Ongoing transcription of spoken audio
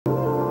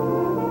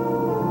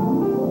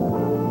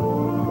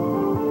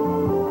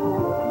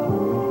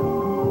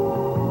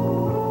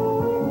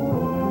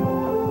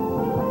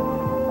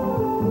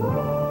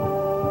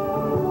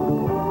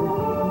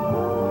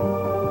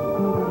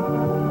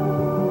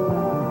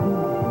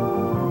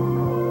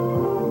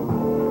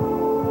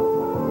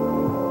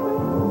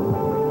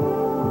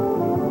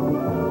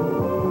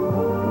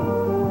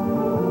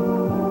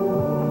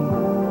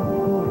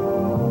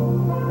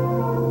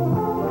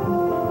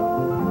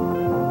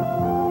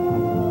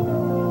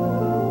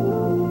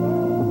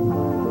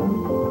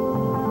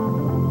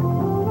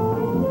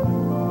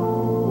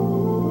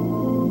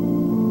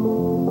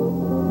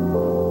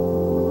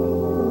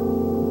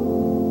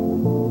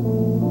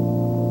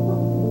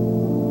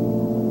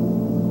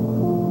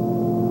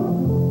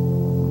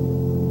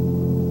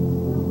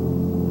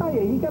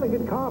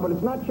car, but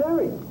it's not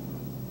cherry.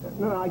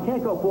 No, I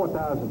can't go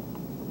 4,000.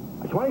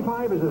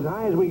 25 is as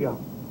high as we go.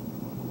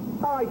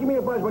 All right, give me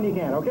a buzz when you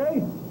can,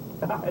 okay?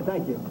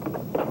 Thank you.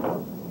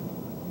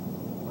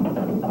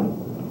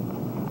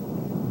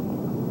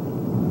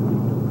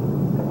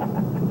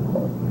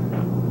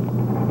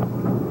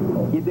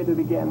 You did it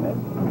again, Ned.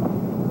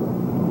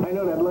 I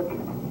know that look.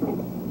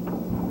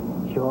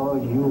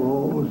 George, you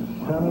old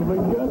son of a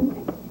gun.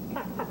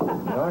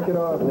 Knock it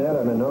off, Ned.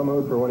 I'm in no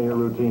mood for one of your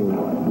routines.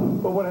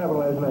 Well, what happened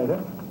last night,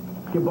 huh?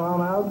 You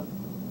bomb out?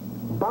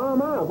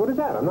 Bomb out? What is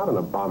that? I'm not on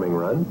a bombing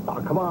run.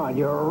 Oh, come on,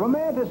 you're a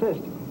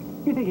romanticist.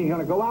 You think you're going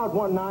to go out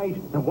one night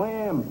and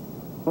wham,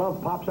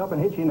 love pops up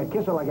and hits you in the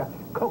kisser like a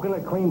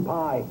coconut cream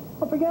pie.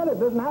 Well, forget it. It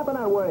doesn't happen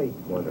that way.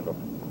 Wonderful.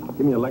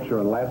 Give me a lecture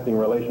on lasting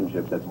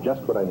relationships. That's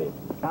just what I need.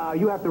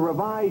 You have to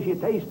revise your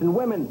taste in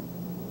women.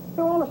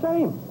 They're all the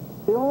same.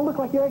 They all look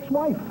like your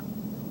ex-wife.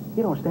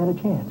 You don't stand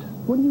a chance.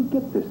 Where do you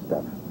get this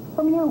stuff?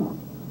 From you.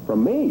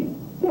 From me?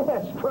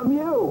 Yes, from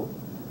you.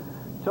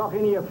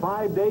 Talking to you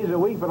 5 days a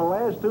week for the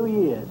last 2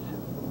 years.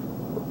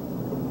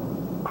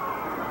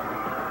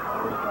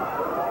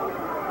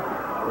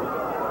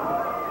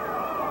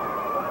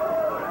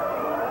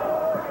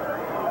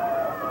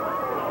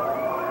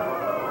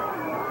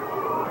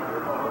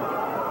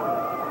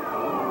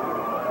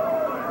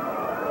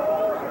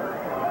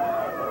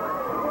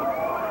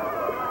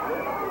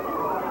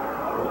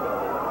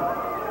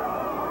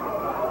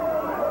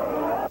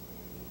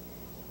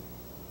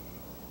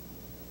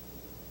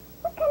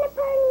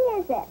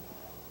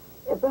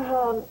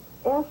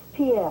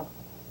 SPS.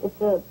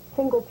 It's a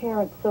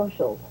single-parent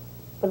social.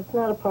 But it's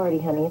not a party,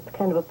 honey. It's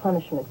kind of a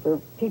punishment for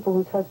people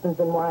whose husbands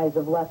and wives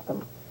have left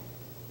them.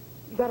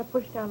 You got to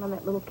push down on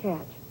that little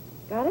catch.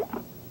 Got it?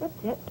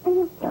 That's it.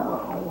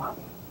 No.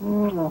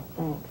 Oh,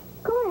 thanks.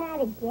 Going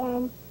out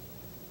again.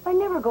 I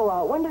never go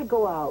out. When did I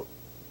go out?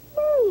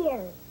 New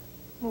Year's.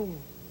 This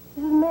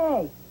is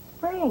May.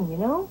 Spring, you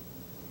know?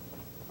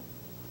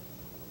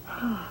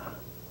 How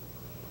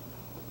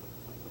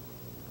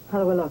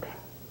do I look?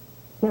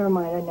 Never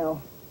mind, I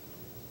know.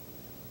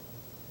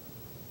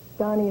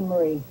 Donnie and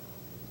Marie.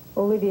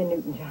 Olivia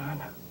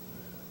Newton-John.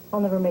 I'll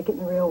never make it in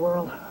the real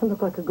world. I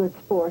look like a good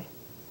sport.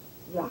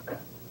 Yuck.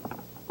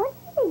 What's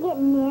he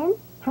getting in?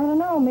 I don't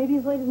know. Maybe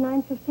as late as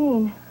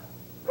 9:15.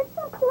 Put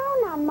some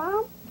cologne on,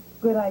 Mom.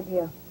 Good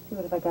idea. See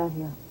what have I got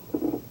here.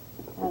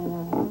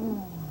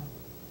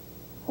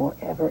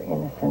 Forever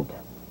innocent.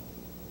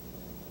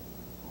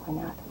 Why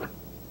not?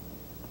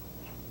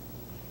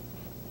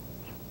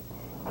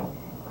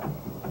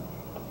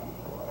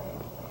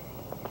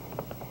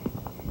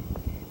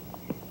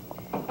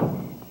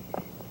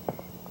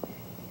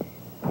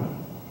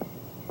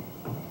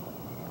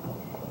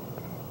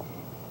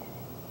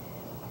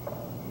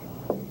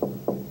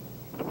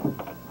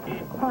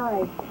 Hi.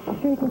 You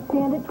sure you can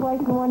stand it twice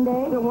in one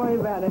day? Don't worry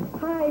about it.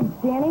 Hi,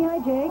 Danny. Hi,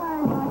 Jake.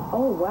 Hi.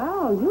 Oh,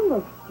 wow. You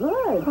look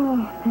good.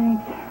 Oh,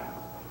 thanks.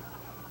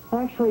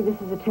 Actually, this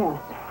is a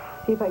test.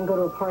 See if I can go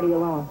to a party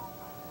alone.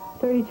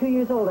 32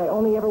 years old. I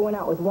only ever went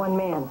out with one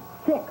man.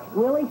 Sick.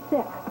 Really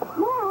sick.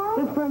 Mom.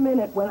 Just for a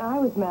minute. When I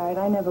was married,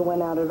 I never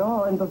went out at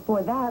all. And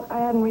before that, I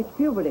hadn't reached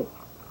puberty.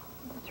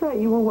 That's right.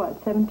 You were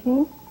what,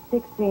 17?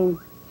 16.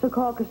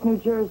 Secaucus, New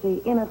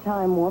Jersey. In a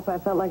time warp, I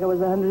felt like I was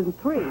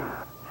 103.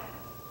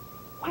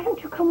 Why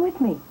don't you come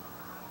with me?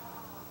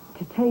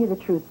 To tell you the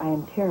truth, I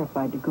am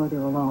terrified to go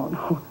there alone.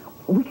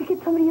 We could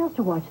get somebody else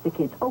to watch the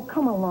kids. Oh,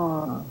 come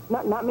along.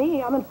 Not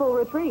me. I'm in full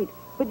retreat.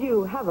 But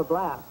you have a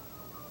blast.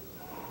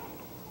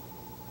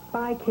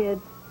 Bye,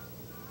 kids.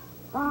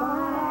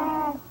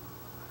 Bye.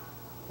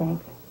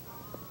 Thanks.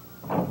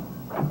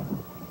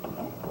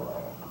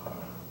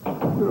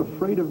 You're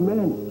afraid of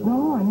men.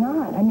 No, I'm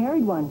not. I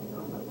married one.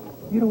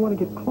 You don't want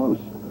to get close.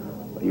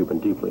 You've been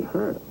deeply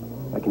hurt.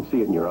 I can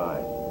see it in your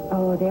eyes.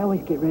 Oh, they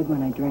always get red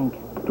when I drink.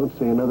 Don't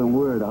say another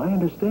word. I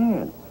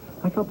understand.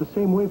 I felt the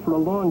same way for a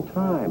long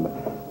time.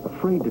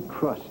 Afraid to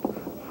trust.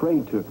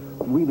 Afraid to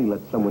really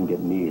let someone get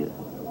near.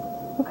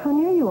 Look how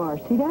near you are.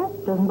 See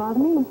that? Doesn't bother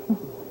me.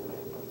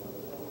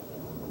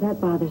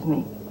 That bothers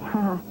me.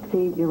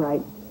 See, you're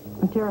right.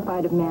 I'm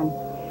terrified of men.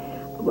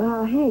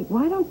 Well, hey,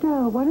 why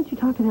don't you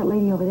talk to that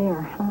lady over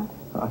there, huh?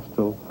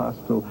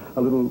 Hostile.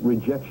 A little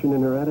rejection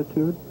in her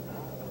attitude.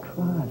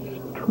 Trust.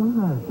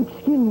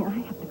 Excuse me, I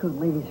have to go to the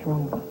ladies'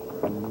 room.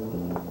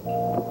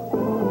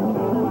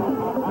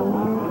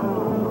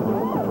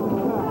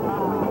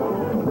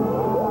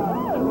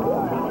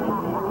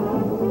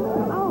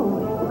 Oh,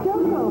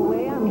 don't go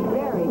away. I'm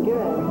very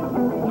good.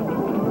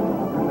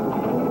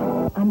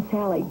 I'm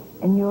Sally,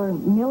 and you're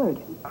Millard.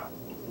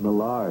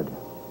 Millard.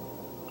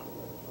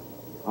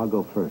 I'll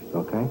go first,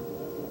 okay?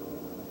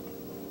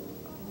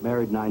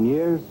 Married 9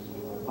 years.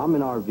 I'm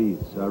in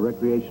RVs,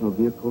 recreational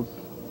vehicles,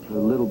 the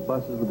little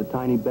buses with the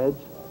tiny beds.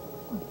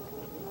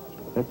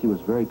 Betsy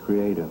was very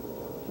creative.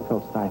 She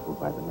felt stifled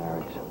by the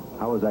marriage.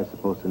 How was I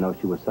supposed to know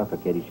she was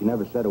suffocating? She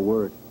never said a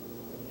word.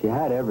 She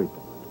had everything.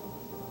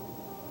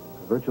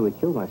 I virtually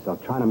killed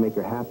myself trying to make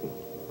her happy.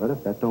 But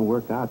if that don't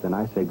work out, then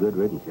I say good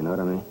riddance, you know what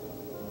I mean?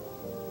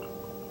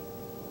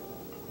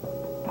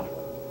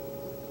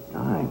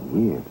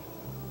 Years.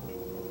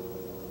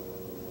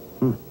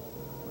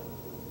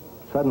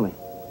 Suddenly,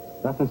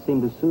 nothing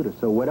seemed to suit her,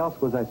 so what else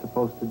was I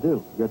supposed to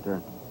do? Your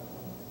turn.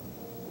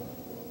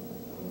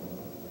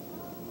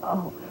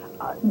 Oh,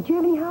 do you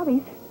have any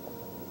hobbies?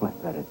 Was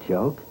that a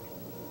joke?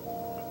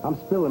 I'm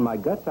spilling my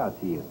guts out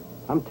to you.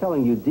 I'm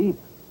telling you deep,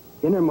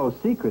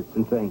 innermost secrets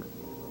and things.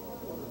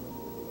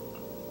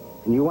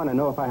 And you want to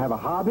know if I have a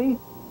hobby?